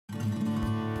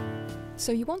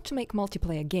So you want to make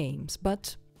multiplayer games,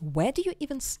 but where do you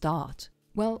even start?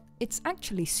 Well, it's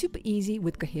actually super easy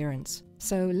with coherence.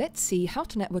 So let's see how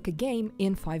to network a game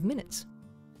in 5 minutes.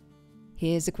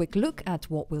 Here's a quick look at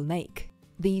what we'll make.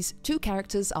 These two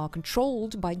characters are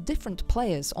controlled by different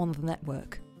players on the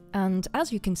network. And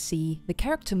as you can see, the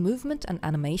character movement and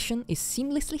animation is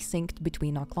seamlessly synced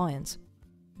between our clients.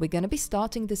 We're going to be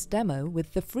starting this demo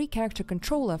with the free character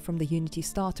controller from the Unity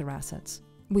starter assets.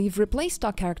 We've replaced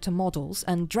our character models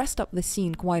and dressed up the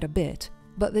scene quite a bit,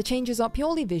 but the changes are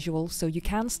purely visual, so you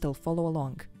can still follow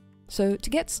along. So to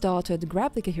get started,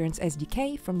 grab the Coherence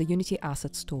SDK from the Unity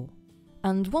Assets tool.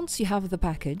 And once you have the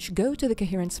package, go to the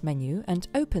Coherence menu and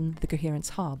open the Coherence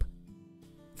Hub.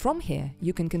 From here,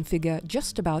 you can configure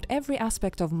just about every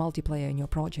aspect of multiplayer in your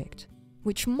project,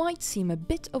 which might seem a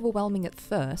bit overwhelming at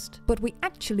first, but we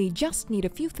actually just need a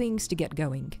few things to get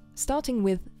going, starting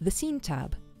with the Scene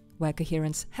tab, where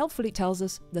Coherence helpfully tells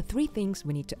us the 3 things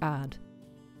we need to add.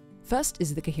 First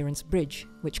is the Coherence bridge,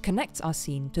 which connects our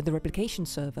scene to the replication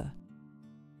server.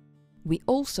 We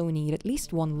also need at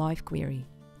least one live query.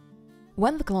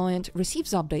 When the client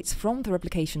receives updates from the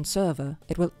replication server,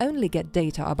 it will only get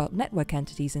data about network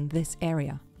entities in this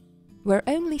area. We're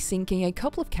only syncing a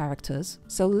couple of characters,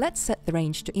 so let's set the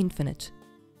range to infinite.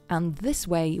 And this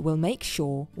way we'll make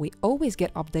sure we always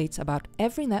get updates about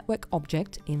every network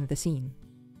object in the scene.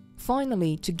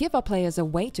 Finally, to give our players a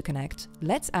way to connect,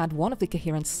 let's add one of the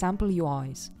Coherence sample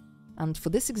UIs. And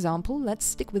for this example, let's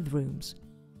stick with rooms.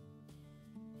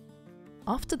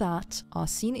 After that, our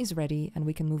scene is ready and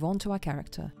we can move on to our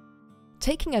character.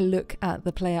 Taking a look at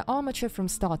the player armature from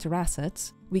starter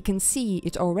assets, we can see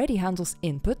it already handles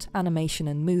input, animation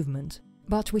and movement.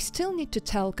 But we still need to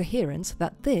tell Coherence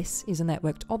that this is a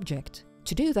networked object.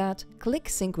 To do that, click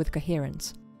Sync with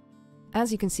Coherence. As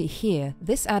you can see here,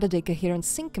 this added a Coherence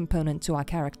sync component to our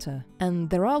character, and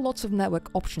there are lots of network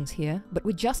options here, but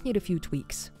we just need a few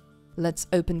tweaks. Let's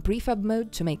open Prefab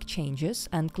mode to make changes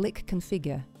and click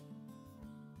Configure.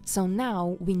 So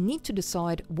now we need to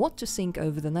decide what to sync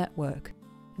over the network.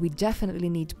 We definitely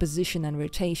need position and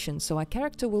rotation, so our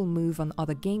character will move on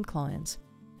other game clients.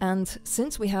 And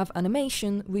since we have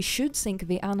animation, we should sync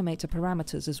the animator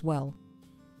parameters as well.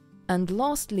 And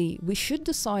lastly, we should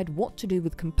decide what to do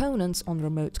with components on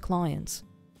remote clients.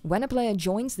 When a player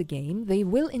joins the game, they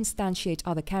will instantiate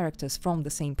other characters from the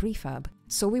same prefab,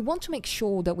 so we want to make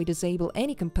sure that we disable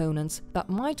any components that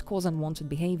might cause unwanted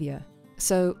behavior.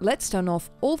 So let's turn off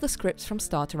all the scripts from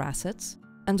starter assets,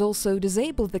 and also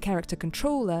disable the character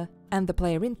controller and the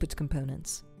player input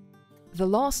components. The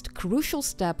last crucial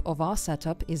step of our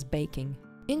setup is baking.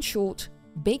 In short,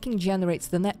 baking generates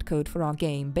the netcode for our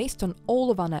game based on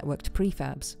all of our networked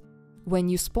prefabs. When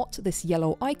you spot this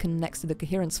yellow icon next to the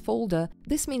Coherence folder,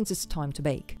 this means it's time to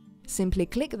bake. Simply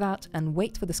click that and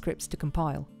wait for the scripts to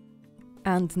compile.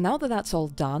 And now that that's all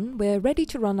done, we're ready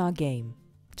to run our game.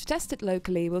 To test it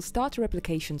locally, we'll start a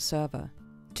replication server.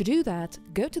 To do that,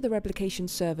 go to the Replication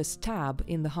Service tab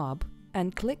in the hub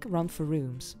and click Run for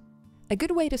Rooms. A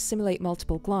good way to simulate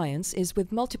multiple clients is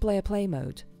with multiplayer play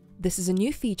mode. This is a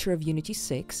new feature of Unity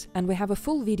 6, and we have a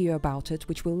full video about it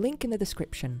which we'll link in the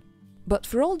description. But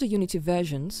for older Unity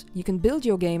versions, you can build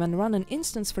your game and run an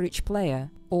instance for each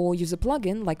player, or use a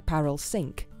plugin like Parallel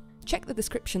Sync. Check the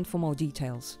description for more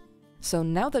details. So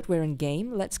now that we're in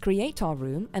game, let's create our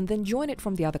room and then join it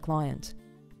from the other client.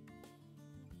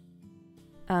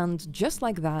 And just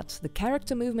like that, the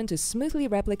character movement is smoothly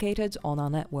replicated on our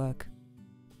network.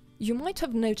 You might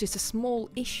have noticed a small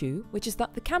issue, which is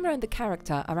that the camera and the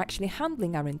character are actually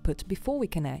handling our input before we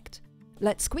connect.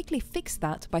 Let's quickly fix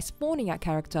that by spawning our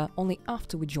character only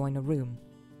after we join a room.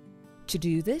 To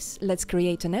do this, let's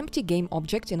create an empty game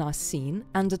object in our scene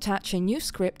and attach a new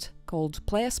script called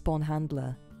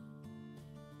PlayerSpawnHandler.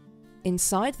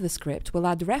 Inside the script, we'll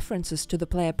add references to the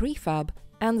player prefab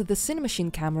and the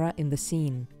Cinemachine camera in the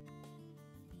scene.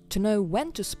 To know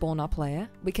when to spawn our player,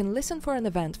 we can listen for an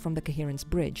event from the Coherence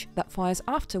bridge that fires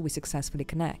after we successfully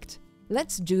connect.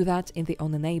 Let's do that in the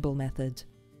onEnable method.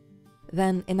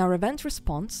 Then, in our event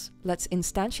response, let's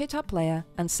instantiate our player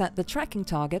and set the tracking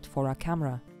target for our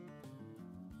camera.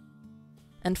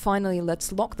 And finally,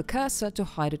 let's lock the cursor to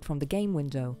hide it from the game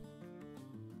window.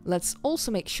 Let's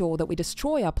also make sure that we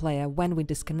destroy our player when we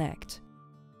disconnect.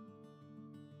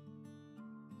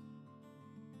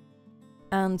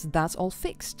 And that's all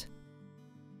fixed.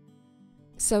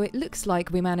 So it looks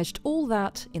like we managed all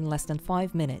that in less than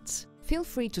 5 minutes. Feel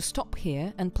free to stop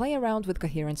here and play around with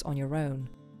Coherence on your own.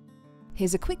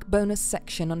 Here's a quick bonus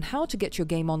section on how to get your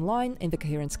game online in the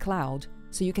Coherence cloud,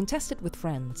 so you can test it with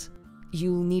friends.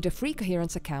 You'll need a free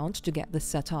Coherence account to get this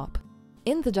set up.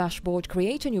 In the dashboard,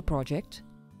 create a new project,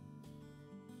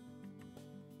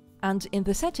 and in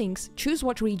the settings, choose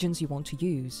what regions you want to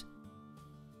use.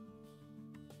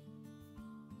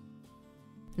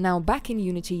 Now back in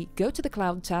Unity, go to the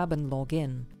Cloud tab and log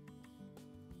in.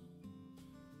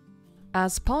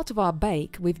 As part of our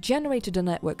bake, we've generated a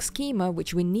network schema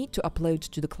which we need to upload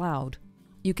to the cloud.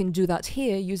 You can do that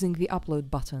here using the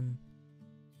Upload button.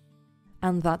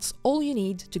 And that's all you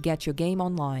need to get your game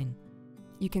online.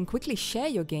 You can quickly share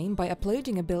your game by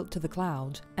uploading a build to the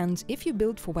cloud, and if you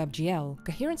build for WebGL,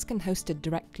 Coherence can host it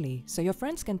directly, so your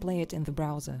friends can play it in the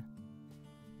browser.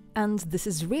 And this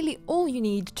is really all you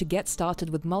need to get started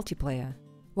with multiplayer.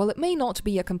 While it may not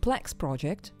be a complex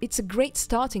project, it's a great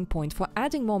starting point for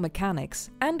adding more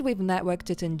mechanics, and we've networked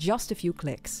it in just a few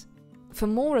clicks. For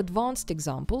more advanced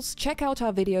examples, check out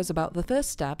our videos about the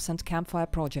first steps and campfire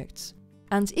projects.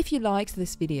 And if you liked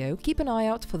this video, keep an eye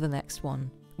out for the next one.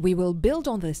 We will build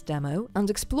on this demo and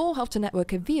explore how to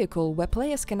network a vehicle where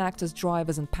players can act as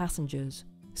drivers and passengers.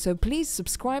 So please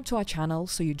subscribe to our channel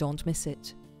so you don't miss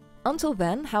it. Until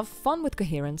then, have fun with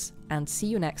Coherence and see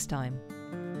you next time.